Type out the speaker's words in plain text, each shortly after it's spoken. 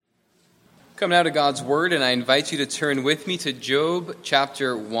Come now to God's Word, and I invite you to turn with me to Job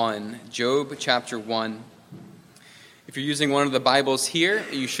chapter 1. Job chapter 1. If you're using one of the Bibles here,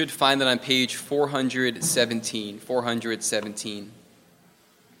 you should find it on page 417. 417.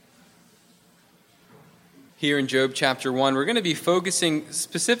 Here in Job chapter 1, we're going to be focusing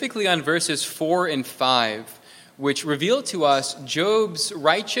specifically on verses 4 and 5, which reveal to us Job's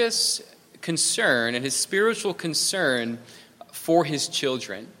righteous concern and his spiritual concern for his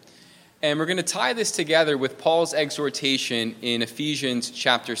children. And we're going to tie this together with Paul's exhortation in Ephesians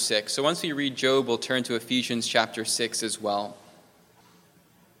chapter 6. So once we read Job, we'll turn to Ephesians chapter 6 as well.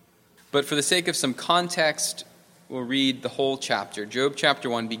 But for the sake of some context, we'll read the whole chapter. Job chapter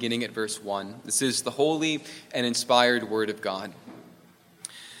 1, beginning at verse 1. This is the holy and inspired word of God.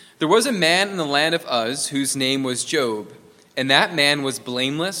 There was a man in the land of Uz whose name was Job, and that man was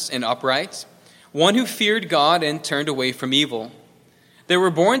blameless and upright, one who feared God and turned away from evil. There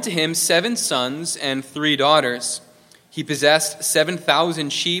were born to him 7 sons and 3 daughters. He possessed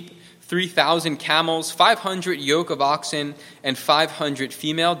 7,000 sheep, 3,000 camels, 500 yoke of oxen, and 500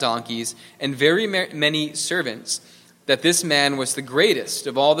 female donkeys, and very many servants, that this man was the greatest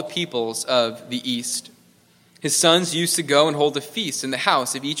of all the peoples of the East. His sons used to go and hold a feast in the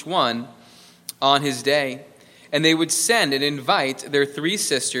house of each one on his day, and they would send and invite their 3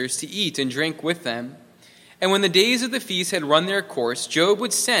 sisters to eat and drink with them. And when the days of the feast had run their course, Job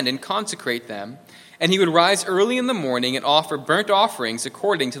would send and consecrate them, and he would rise early in the morning and offer burnt offerings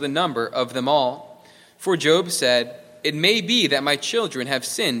according to the number of them all. For Job said, "It may be that my children have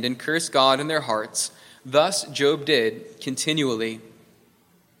sinned and cursed God in their hearts." Thus Job did continually.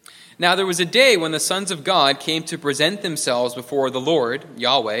 Now there was a day when the sons of God came to present themselves before the Lord,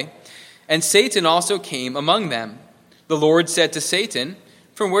 Yahweh, and Satan also came among them. The Lord said to Satan,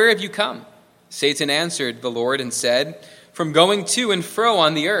 "From where have you come?" Satan answered the Lord and said, "From going to and fro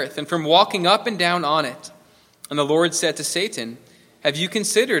on the earth, and from walking up and down on it." And the Lord said to Satan, "Have you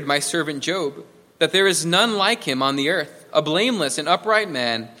considered my servant Job, that there is none like him on the earth, a blameless and upright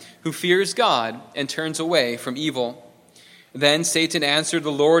man, who fears God and turns away from evil?" Then Satan answered the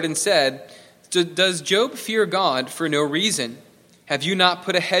Lord and said, "Does Job fear God for no reason? Have you not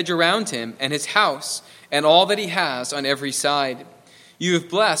put a hedge around him and his house and all that he has on every side? You have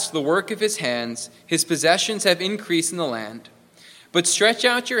blessed the work of his hands. His possessions have increased in the land. But stretch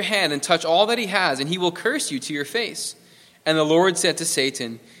out your hand and touch all that he has, and he will curse you to your face." And the Lord said to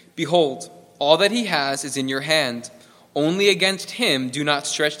Satan, "Behold, all that he has is in your hand. Only against him do not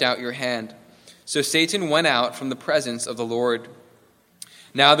stretch out your hand." So Satan went out from the presence of the Lord.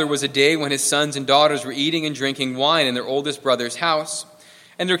 Now there was a day when his sons and daughters were eating and drinking wine in their oldest brother's house.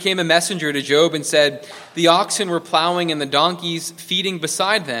 And there came a messenger to Job and said, "The oxen were plowing and the donkeys feeding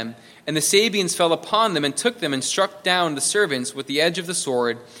beside them, and the Sabeans fell upon them and took them and struck down the servants with the edge of the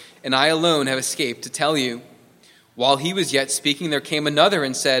sword, and I alone have escaped to tell you." While he was yet speaking, there came another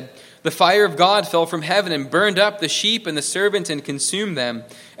and said, "The fire of God fell from heaven and burned up the sheep and the servants and consumed them,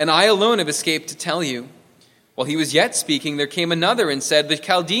 and I alone have escaped to tell you." While he was yet speaking, there came another and said, "The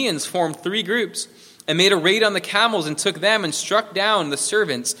Chaldeans formed 3 groups, and made a raid on the camels and took them and struck down the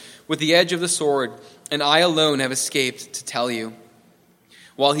servants with the edge of the sword, and I alone have escaped to tell you."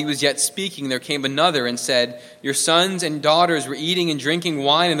 While he was yet speaking, there came another and said, "Your sons and daughters were eating and drinking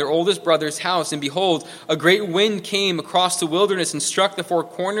wine in their oldest brother's house, and behold, a great wind came across the wilderness and struck the 4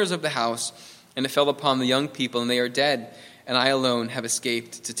 corners of the house, and it fell upon the young people, and they are dead, and I alone have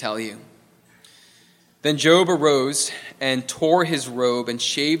escaped to tell you." Then Job arose and tore his robe and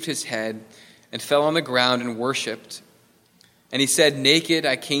shaved his head, and fell on the ground and worshipped. And he said, "Naked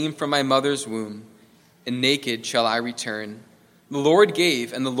I came from my mother's womb, and naked shall I return. The Lord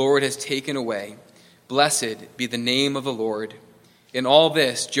gave, and the Lord has taken away. Blessed be the name of the Lord." In all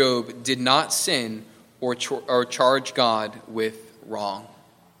this, Job did not sin or charge God with wrong.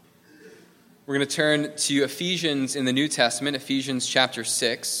 We're going to turn to Ephesians in the New Testament, Ephesians chapter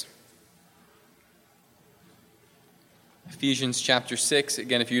 6. Ephesians chapter 6.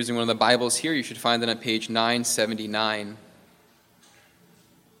 Again, if you're using one of the Bibles here, you should find it on page 979.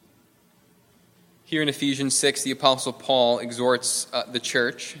 Here in Ephesians 6, the Apostle Paul exhorts the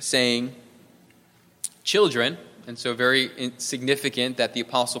church, saying, "Children," and so very significant that the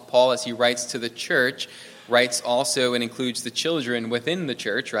Apostle Paul, as he writes to the church, writes also and includes the children within the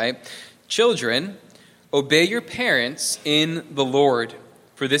church, right? "Children, obey your parents in the Lord,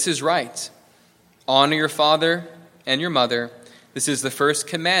 for this is right. Honor your father and your mother. This is the first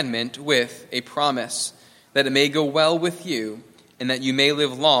commandment with a promise, that it may go well with you, and that you may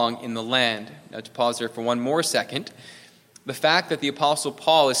live long in the land." Now to pause there for one more second. The fact that the Apostle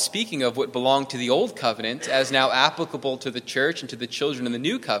Paul is speaking of what belonged to the Old Covenant as now applicable to the church and to the children in the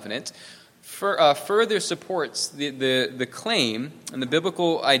New Covenant further supports the claim and the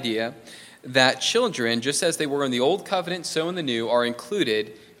biblical idea that children, just as they were in the Old Covenant, so in the New, are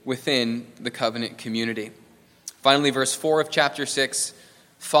included within the covenant community. Finally, verse 4 of chapter 6,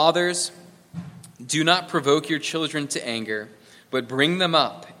 "Fathers, do not provoke your children to anger, but bring them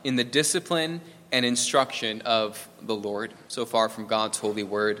up in the discipline and instruction of the Lord." So far from God's holy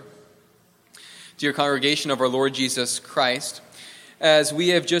word. Dear congregation of our Lord Jesus Christ, as we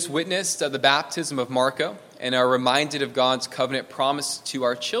have just witnessed the baptism of Marco and are reminded of God's covenant promise to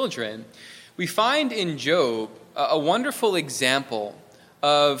our children, we find in Job a wonderful example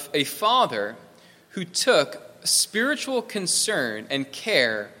of a father who took spiritual concern and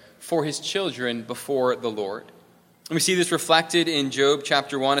care for his children before the Lord. And we see this reflected in Job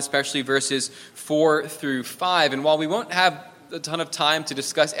chapter 1, especially verses 4 through 5. And while we won't have a ton of time to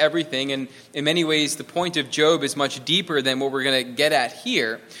discuss everything, and in many ways the point of Job is much deeper than what we're going to get at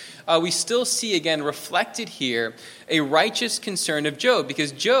here, we still see again reflected here a righteous concern of Job,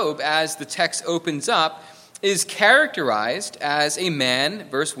 because Job, as the text opens up, is characterized as a man,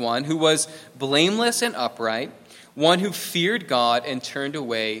 verse 1, who was blameless and upright, one who feared God and turned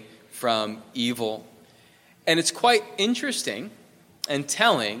away from evil. And it's quite interesting and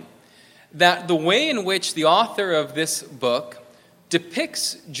telling that the way in which the author of this book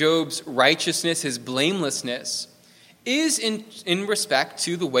depicts Job's righteousness, his blamelessness, is in respect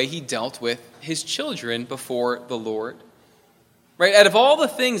to the way he dealt with his children before the Lord. Right? Out of all the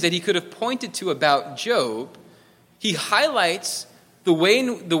things that he could have pointed to about Job, he highlights the way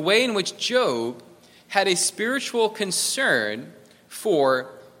in which Job had a spiritual concern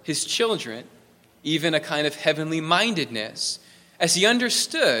for his children, even a kind of heavenly mindedness, as he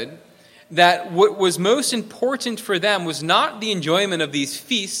understood that what was most important for them was not the enjoyment of these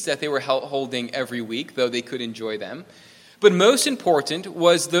feasts that they were holding every week, though they could enjoy them, but most important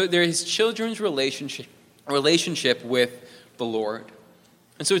was his children's relationship with the Lord.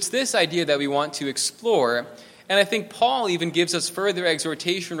 And so it's this idea that we want to explore, and I think Paul even gives us further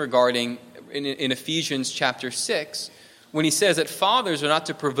exhortation regarding in Ephesians chapter 6, when he says that fathers are not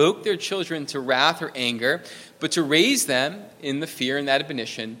to provoke their children to wrath or anger, but to raise them in the fear and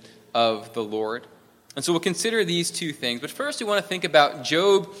admonition of the Lord. And so we'll consider these two things. But first we want to think about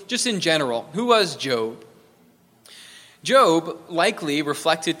Job just in general. Who was Job? Job, likely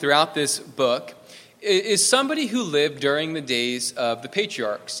reflected throughout this book, is somebody who lived during the days of the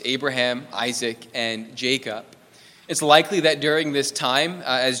patriarchs, Abraham, Isaac, and Jacob. It's likely that during this time,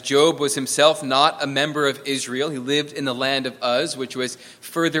 as Job was himself not a member of Israel, he lived in the land of Uz, which was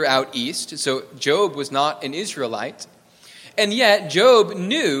further out east. So Job was not an Israelite. And yet, Job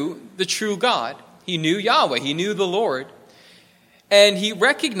knew the true God. He knew Yahweh. He knew the Lord. And he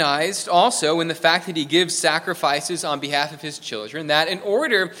recognized also in the fact that he gives sacrifices on behalf of his children, that in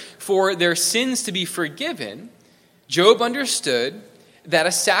order for their sins to be forgiven, Job understood that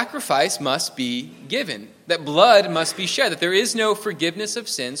a sacrifice must be given, that blood must be shed, that there is no forgiveness of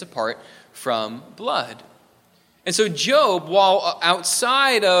sins apart from blood. And so Job, while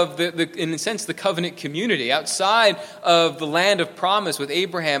outside of, in a sense, the covenant community, outside of the land of promise with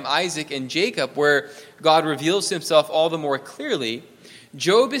Abraham, Isaac, and Jacob, where God reveals himself all the more clearly,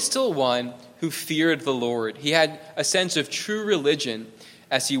 Job is still one who feared the Lord. He had a sense of true religion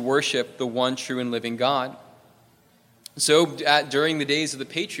as he worshiped the one true and living God. So during the days of the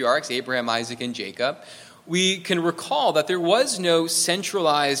patriarchs, Abraham, Isaac, and Jacob, we can recall that there was no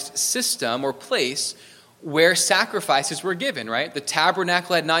centralized system or place where sacrifices were given, right? The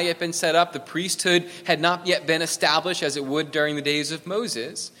tabernacle had not yet been set up. The priesthood had not yet been established as it would during the days of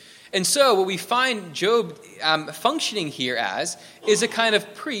Moses. And so what we find Job functioning here as is a kind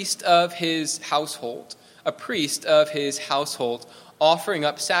of priest of his household, a priest of his household offering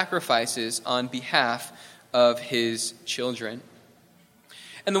up sacrifices on behalf of his children.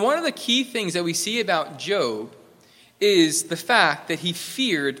 And one of the key things that we see about Job is the fact that he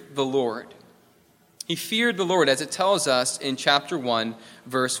feared the Lord. He feared the Lord, as it tells us in chapter 1,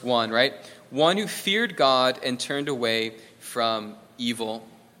 verse 1, right? One who feared God and turned away from evil.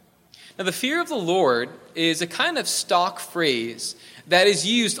 Now, the fear of the Lord is a kind of stock phrase that is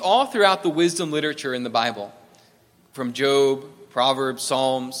used all throughout the wisdom literature in the Bible. From Job, Proverbs,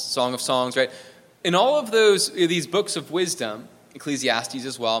 Psalms, Song of Songs, right? In all of these books of wisdom, Ecclesiastes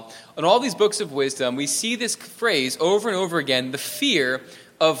as well, in all these books of wisdom, we see this phrase over and over again, the fear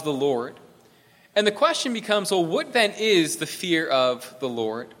of the Lord. And the question becomes, well, what then is the fear of the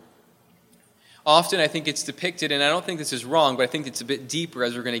Lord? Often I think it's depicted, and I don't think this is wrong, but I think it's a bit deeper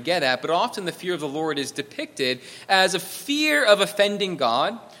as we're going to get at, but often the fear of the Lord is depicted as a fear of offending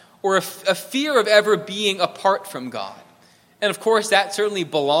God or a fear of ever being apart from God. And of course, that certainly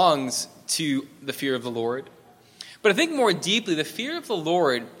belongs to the fear of the Lord. But I think more deeply, the fear of the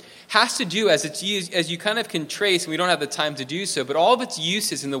Lord has to do, as it's used, as you kind of can trace, and we don't have the time to do so, but all of its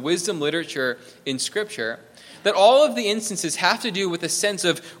uses in the wisdom literature in Scripture, that all of the instances have to do with a sense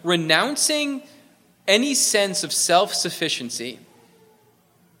of renouncing any sense of self-sufficiency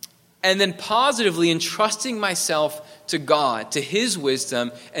and then positively entrusting myself to God, to His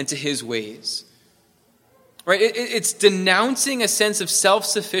wisdom, and to His ways. Right? It's denouncing a sense of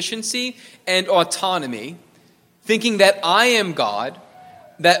self-sufficiency and autonomy, thinking that I am God,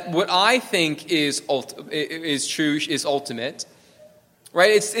 that what I think is true is ultimate.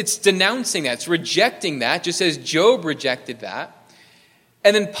 Right? It's denouncing that. It's rejecting that, just as Job rejected that.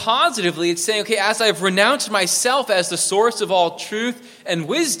 And then positively, it's saying, okay, as I've renounced myself as the source of all truth and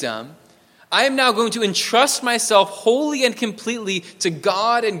wisdom, I am now going to entrust myself wholly and completely to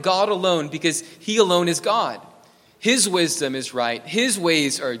God and God alone, because He alone is God. His wisdom is right. His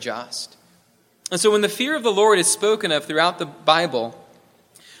ways are just. And so when the fear of the Lord is spoken of throughout the Bible,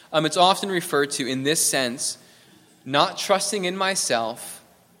 it's often referred to in this sense, not trusting in myself,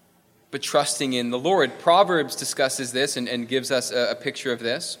 but trusting in the Lord. Proverbs discusses this and gives us a picture of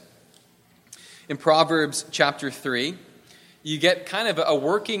this. In Proverbs chapter 3, you get kind of a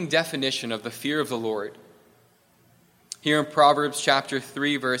working definition of the fear of the Lord. Here in Proverbs chapter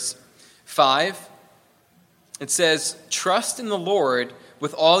 3, verse 5, it says, "Trust in the Lord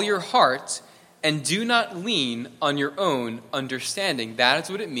with all your heart, and do not lean on your own understanding." That is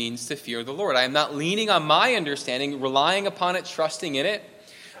what it means to fear the Lord. I am not leaning on my understanding, relying upon it, trusting in it,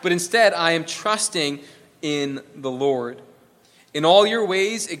 but instead I am trusting in the Lord. In all your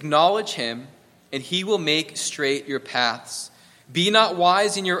ways acknowledge Him, and He will make straight your paths. Be not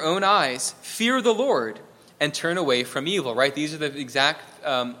wise in your own eyes. Fear the Lord, and turn away from evil. Right? These are the exact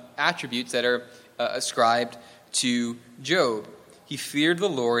attributes that are ascribed to Job. He feared the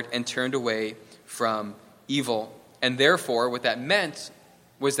Lord and turned away from evil. And therefore, what that meant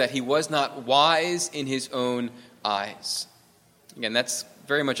was that he was not wise in his own eyes. Again, that's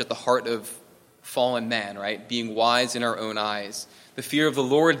very much at the heart of fallen man, right? Being wise in our own eyes. The fear of the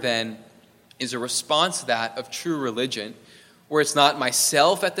Lord, then, is a response to that of true religion, where it's not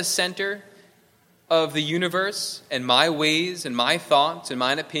myself at the center of the universe and my ways and my thoughts and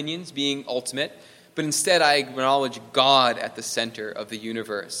my opinions being ultimate, but instead I acknowledge God at the center of the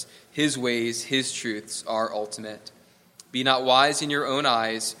universe. His ways, His truths are ultimate. Be not wise in your own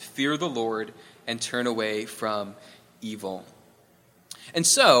eyes, fear the Lord, and turn away from evil. And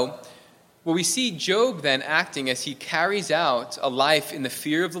so, what we see Job then acting as he carries out a life in the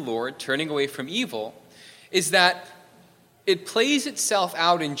fear of the Lord, turning away from evil, is that it plays itself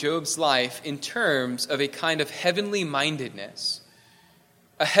out in Job's life in terms of a kind of heavenly mindedness.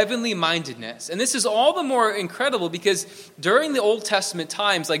 A heavenly mindedness. And this is all the more incredible because during the Old Testament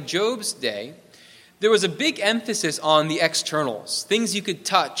times, like Job's day, there was a big emphasis on the externals, things you could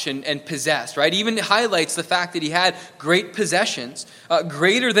touch and possess, right? Even highlights the fact that he had great possessions,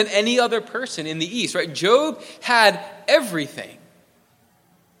 greater than any other person in the East, right? Job had everything.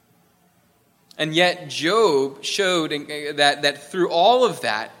 And yet Job showed that through all of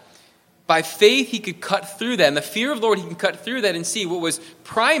that, by faith he could cut through that. And the fear of the Lord, he can cut through that and see what was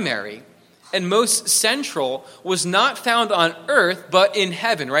primary and most central was not found on earth, but in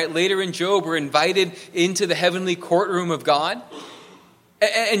heaven, right? Later in Job, we're invited into the heavenly courtroom of God.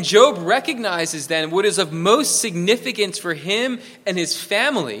 And Job recognizes then what is of most significance for him and his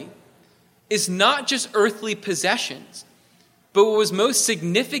family is not just earthly possessions, but what was most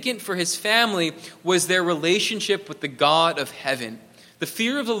significant for his family was their relationship with the God of heaven. The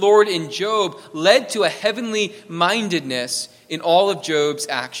fear of the Lord in Job led to a heavenly mindedness in all of Job's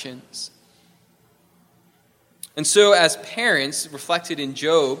actions. And so as parents, reflected in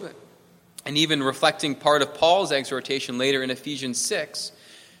Job, and even reflecting part of Paul's exhortation later in Ephesians 6,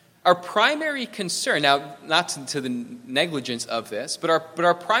 our primary concern, now not to the negligence of this, but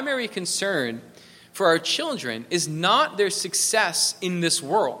our primary concern for our children is not their success in this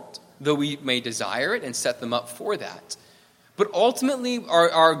world, though we may desire it and set them up for that. But ultimately,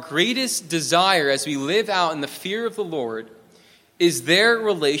 our greatest desire as we live out in the fear of the Lord is their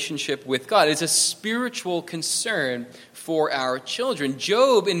relationship with God. It's a spiritual concern for our children.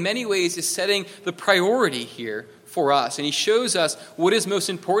 Job, in many ways, is setting the priority here for us. And he shows us what is most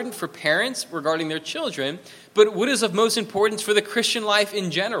important for parents regarding their children, but what is of most importance for the Christian life in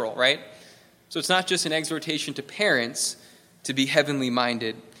general, right? So it's not just an exhortation to parents to be heavenly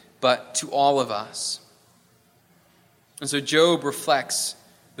minded, but to all of us. And so Job reflects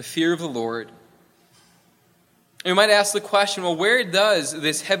the fear of the Lord. And we might ask the question, well, where does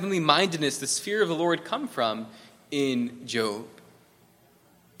this heavenly mindedness, this fear of the Lord come from in Job?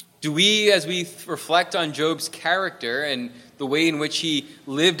 Do we, as we reflect on Job's character and the way in which he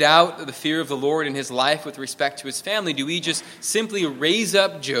lived out the fear of the Lord in his life with respect to his family, do we just simply raise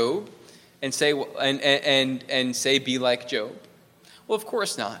up Job and say, be like Job? Well, of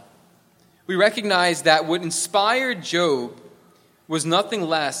course not. We recognize that what inspired Job was nothing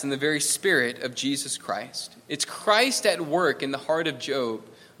less than the very Spirit of Jesus Christ. It's Christ at work in the heart of Job,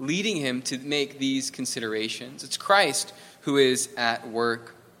 leading him to make these considerations. It's Christ who is at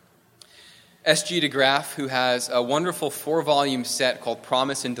work. S.G. de Graaf, who has a wonderful 4-volume set called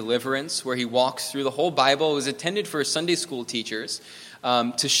Promise and Deliverance, where he walks through the whole Bible, was intended for Sunday school teachers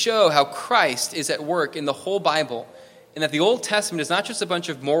to show how Christ is at work in the whole Bible, and that the Old Testament is not just a bunch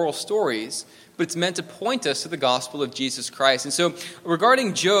of moral stories, but it's meant to point us to the gospel of Jesus Christ. And so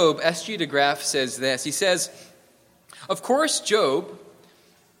regarding Job, S.G. de Graaf says this. He says, "Of course, Job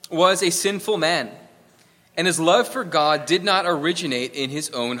was a sinful man, and his love for God did not originate in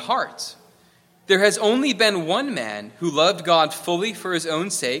his own heart. There has only been one man who loved God fully for his own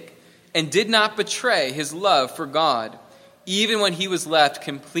sake and did not betray his love for God, even when he was left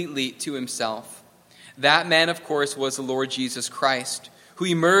completely to himself. That man, of course, was the Lord Jesus Christ, who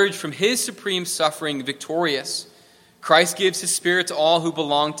emerged from his supreme suffering victorious. Christ gives his Spirit to all who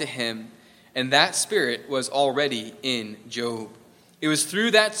belong to him, and that Spirit was already in Job. It was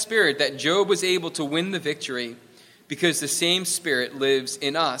through that Spirit that Job was able to win the victory, because the same Spirit lives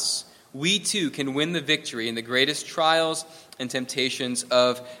in us. We too can win the victory in the greatest trials and temptations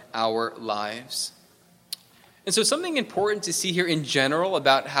of our lives." And so something important to see here in general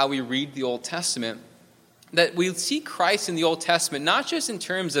about how we read the Old Testament, that we see Christ in the Old Testament not just in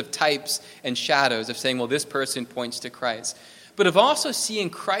terms of types and shadows of saying, well, this person points to Christ, but of also seeing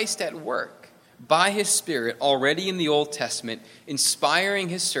Christ at work by his Spirit already in the Old Testament, inspiring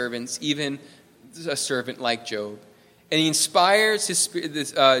his servants, even a servant like Job. And he inspires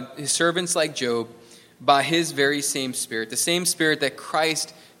his servants like Job by his very same Spirit, the same Spirit that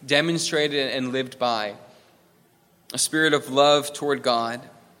Christ demonstrated and lived by, a spirit of love toward God.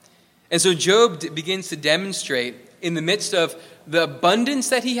 And so Job begins to demonstrate in the midst of the abundance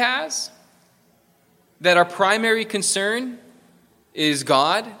that he has, that our primary concern is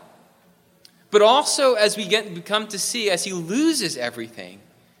God, but also as we come to see, as he loses everything,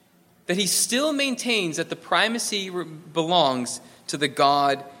 that he still maintains that the primacy belongs to the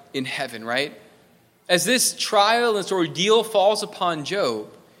God in heaven, right? As this trial and this ordeal falls upon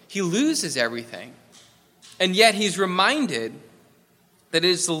Job, he loses everything. And yet he's reminded that it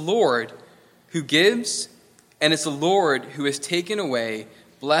is the Lord who gives, and it's the Lord who has taken away.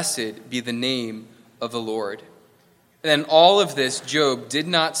 Blessed be the name of the Lord. And in all of this, Job did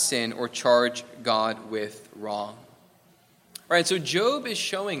not sin or charge God with wrong. Right, so Job is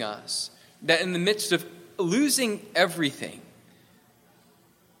showing us that in the midst of losing everything,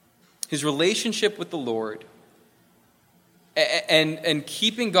 his relationship with the Lord and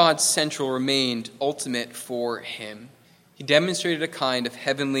keeping God central remained ultimate for him. He demonstrated a kind of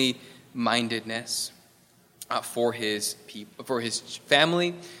heavenly mindedness for his people, for his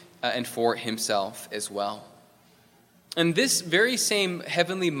family, and for himself as well. And this very same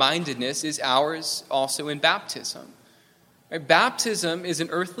heavenly mindedness is ours also in baptism. Right? Baptism is an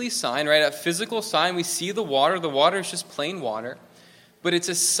earthly sign, right? A physical sign. We see the water. The water is just plain water. But it's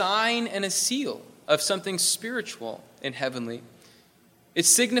a sign and a seal of something spiritual and heavenly. It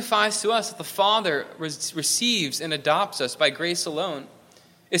signifies to us that the Father receives and adopts us by grace alone.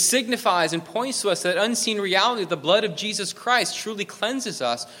 It signifies and points to us that unseen reality, the blood of Jesus Christ truly cleanses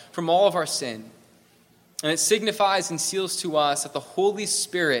us from all of our sin. And it signifies and seals to us that the Holy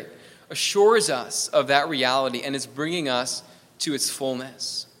Spirit assures us of that reality and is bringing us to its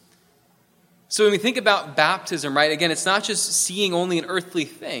fullness. So when we think about baptism, right, again, it's not just seeing only an earthly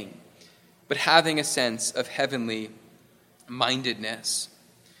thing, but having a sense of heavenly mindedness.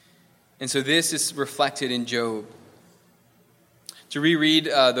 And so this is reflected in Job. To reread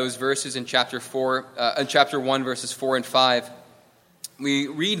those verses in chapter 1, verses 4 and 5, we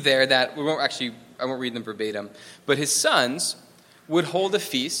read there that, I won't read them verbatim, but his sons would hold a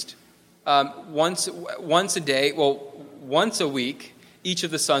feast once a week. Each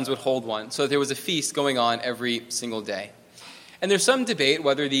of the sons would hold one. So there was a feast going on every single day. And there's some debate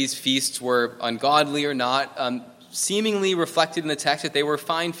whether these feasts were ungodly or not. Seemingly reflected in the text that they were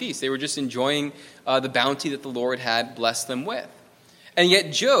fine feasts. They were just enjoying the bounty that the Lord had blessed them with. And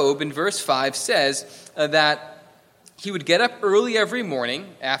yet Job, in verse 5, says that he would get up early every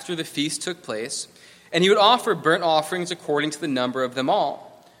morning after the feast took place, and he would offer burnt offerings according to the number of them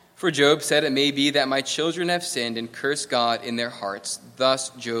all. For Job said, "It may be that my children have sinned and cursed God in their hearts." Thus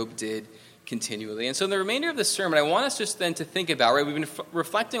Job did continually. And so in the remainder of the sermon, I want us just then to think about, right, we've been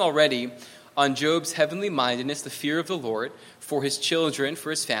reflecting already on Job's heavenly mindedness, the fear of the Lord for his children, for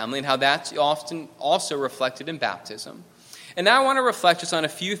his family, and how that's often also reflected in baptism. And now I want to reflect just on a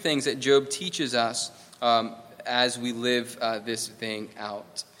few things that Job teaches us as we live this thing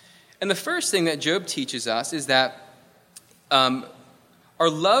out. And the first thing that Job teaches us is that our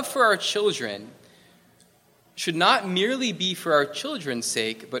love for our children should not merely be for our children's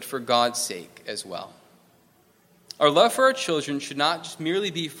sake, but for God's sake as well. Our love for our children should not just merely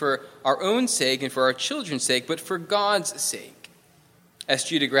be for our own sake and for our children's sake, but for God's sake.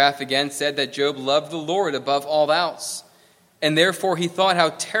 S.G. de Graaf again said that Job loved the Lord above all else, and therefore he thought how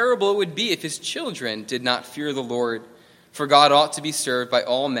terrible it would be if his children did not fear the Lord, for God ought to be served by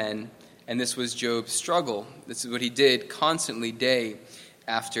all men, and this was Job's struggle. This is what he did constantly, day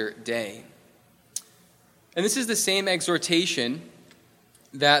after day. And this is the same exhortation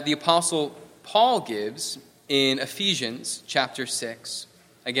that the Apostle Paul gives in Ephesians chapter 6.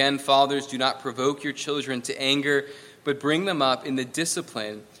 Again, fathers, do not provoke your children to anger, but bring them up in the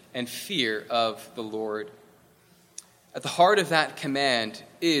discipline and fear of the Lord. At the heart of that command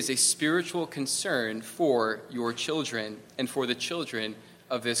is a spiritual concern for your children and for the children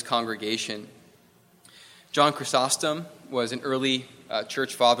of this congregation. John Chrysostom was an early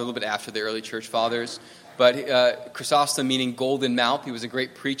church father, a little bit after the early church fathers, but Chrysostom meaning golden mouth. He was a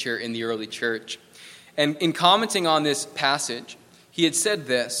great preacher in the early church. And in commenting on this passage, he had said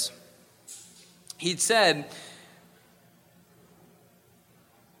this. He'd said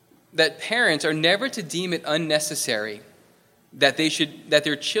that parents are never to deem it unnecessary that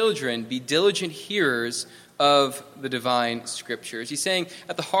their children be diligent hearers of the divine scriptures. He's saying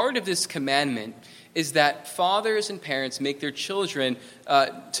at the heart of this commandment is that fathers and parents make their children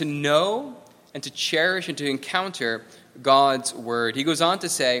to know and to cherish and to encounter God's word. He goes on to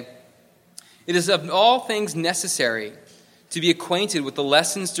say, it is of all things necessary to be acquainted with the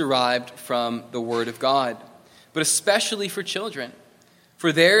lessons derived from the word of God, but especially for children.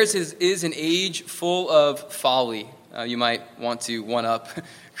 For theirs is an age full of folly. You might want to one-up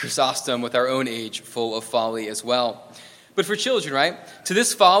Chrysostom with our own age full of folly as well. But for children, right? To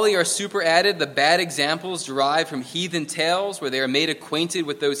this folly are superadded the bad examples derived from heathen tales where they are made acquainted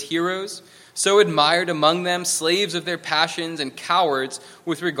with those heroes, so admired among them, slaves of their passions and cowards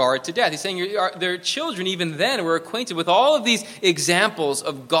with regard to death. He's saying their children even then were acquainted with all of these examples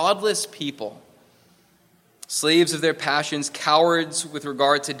of godless people. Slaves of their passions, cowards with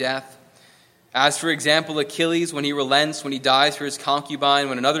regard to death. As, for example, Achilles, when he relents, when he dies for his concubine,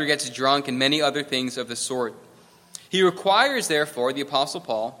 when another gets drunk, and many other things of the sort. He requires, therefore, the Apostle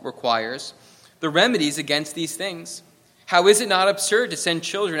Paul requires, the remedies against these things. How is it not absurd to send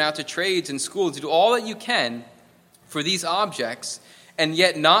children out to trades and schools to do all that you can for these objects, and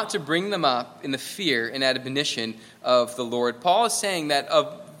yet not to bring them up in the fear and admonition of the Lord? Paul is saying that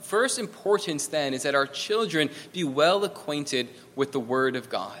of first importance then is that our children be well acquainted with the Word of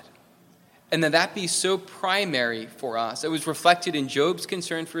God. And that be so primary for us. It was reflected in Job's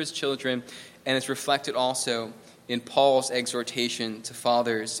concern for his children, and it's reflected also in Paul's exhortation to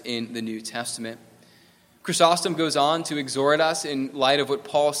fathers in the New Testament. Chrysostom goes on to exhort us in light of what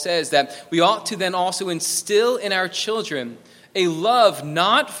Paul says, that we ought to then also instill in our children a love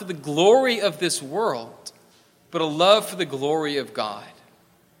not for the glory of this world, but a love for the glory of God.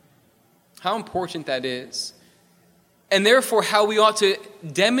 How important that is. And therefore, how we ought to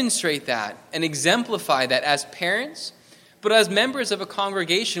demonstrate that and exemplify that as parents, but as members of a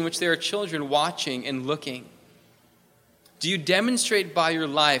congregation in which there are children watching and looking. Do you demonstrate by your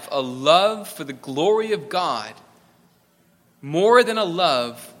life a love for the glory of God more than a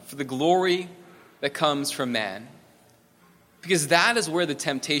love for the glory that comes from man? Because that is where the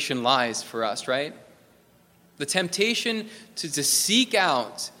temptation lies for us, right? The temptation to seek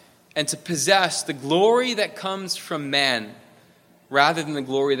out and to possess the glory that comes from man rather than the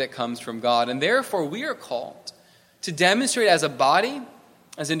glory that comes from God. And therefore, we are called to demonstrate as a body,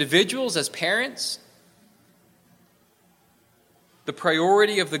 as individuals, as parents, the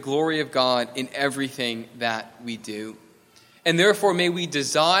priority of the glory of God in everything that we do. And therefore, may we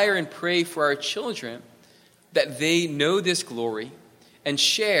desire and pray for our children that they know this glory and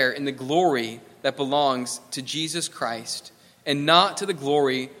share in the glory that belongs to Jesus Christ and not to the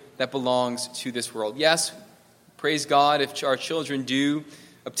glory that belongs to this world. Yes, praise God if our children do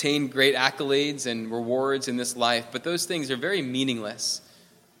obtain great accolades and rewards in this life, but those things are very meaningless,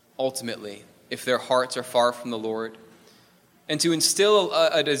 ultimately, if their hearts are far from the Lord. And to instill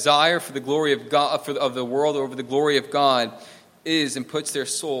a desire for the glory of God, of the world over the glory of God, is and puts their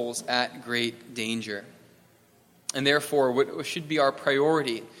souls at great danger. And therefore, what should be our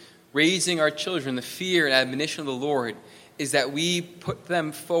priority raising our children, the fear and admonition of the Lord, is that we put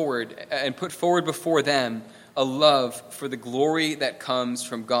them forward and put forward before them a love for the glory that comes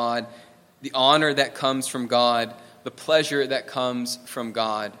from God, the honor that comes from God, the pleasure that comes from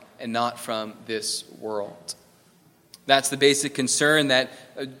God, and not from this world. That's the basic concern that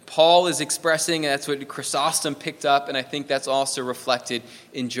Paul is expressing, and that's what Chrysostom picked up, and I think that's also reflected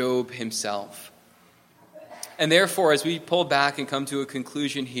in Job himself. And therefore, as we pull back and come to a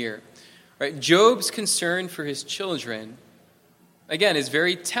conclusion here, right, Job's concern for his children, again, is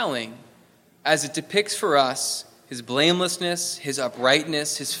very telling, as it depicts for us his blamelessness, his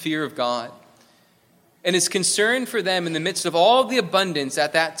uprightness, his fear of God. And his concern for them in the midst of all the abundance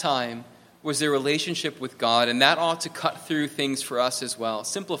at that time was their relationship with God, and that ought to cut through things for us as well,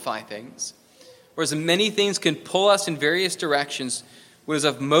 simplify things. Whereas many things can pull us in various directions, what is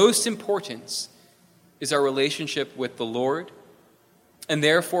of most importance is our relationship with the Lord. And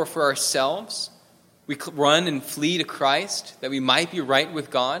therefore, for ourselves, we run and flee to Christ, that we might be right with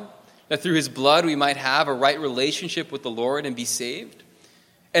God, that through his blood we might have a right relationship with the Lord and be saved.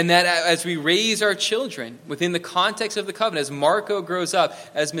 And that as we raise our children within the context of the covenant, as Marco grows up,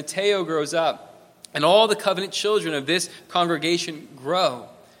 as Mateo grows up, and all the covenant children of this congregation grow,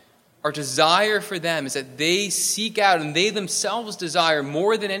 our desire for them is that they seek out and they themselves desire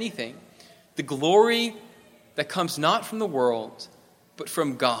more than anything the glory that comes not from the world, but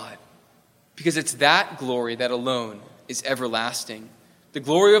from God. Because it's that glory that alone is everlasting. The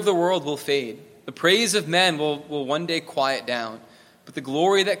glory of the world will fade. The praise of men will one day quiet down. But the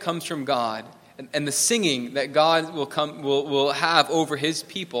glory that comes from God and the singing that God will have over his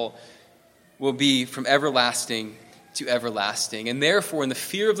people will be from everlasting to everlasting. And therefore, in the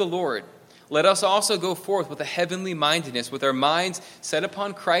fear of the Lord, let us also go forth with a heavenly mindedness, with our minds set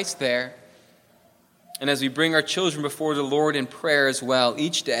upon Christ there. And as we bring our children before the Lord in prayer as well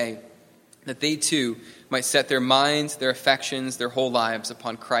each day, that they too might set their minds, their affections, their whole lives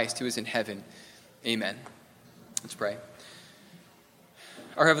upon Christ who is in heaven. Amen. Let's pray.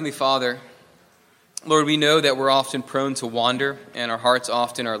 Our Heavenly Father, Lord, we know that we're often prone to wander and our hearts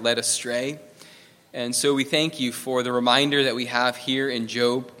often are led astray. And so we thank you for the reminder that we have here in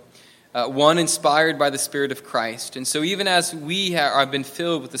Job, one inspired by the Spirit of Christ. And so even as we have been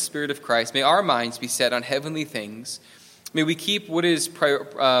filled with the Spirit of Christ, may our minds be set on heavenly things. May we keep what is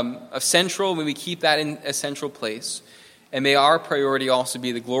central, may we keep that in a central place. And may our priority also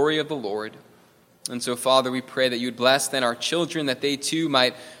be the glory of the Lord. And so, Father, we pray that you would bless then our children, that they too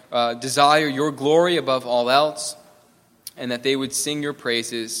might desire your glory above all else, and that they would sing your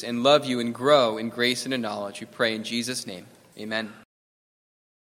praises and love you and grow in grace and in knowledge. We pray in Jesus' name. Amen.